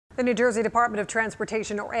The New Jersey Department of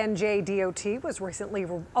Transportation, or NJDOT, was recently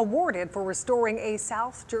awarded for restoring a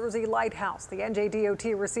South Jersey lighthouse. The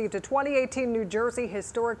NJDOT received a 2018 New Jersey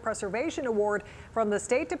Historic Preservation Award from the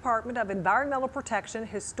State Department of Environmental Protection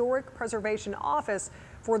Historic Preservation Office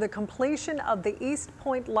for the completion of the East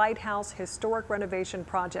Point Lighthouse Historic Renovation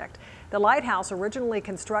Project. The lighthouse, originally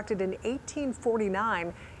constructed in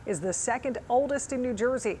 1849, is the second oldest in New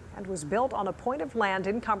Jersey and was built on a point of land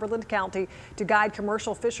in Cumberland County to guide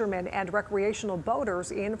commercial fishermen and recreational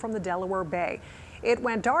boaters in from the Delaware Bay. It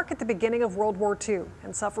went dark at the beginning of World War II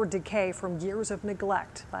and suffered decay from years of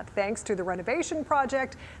neglect. But thanks to the renovation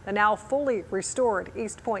project, the now fully restored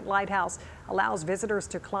East Point Lighthouse allows visitors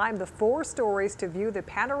to climb the 4 stories to view the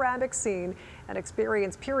panoramic scene and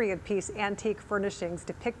experience period piece antique furnishings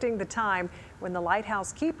depicting the time when the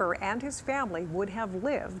lighthouse keeper and his family would have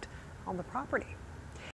lived on the property.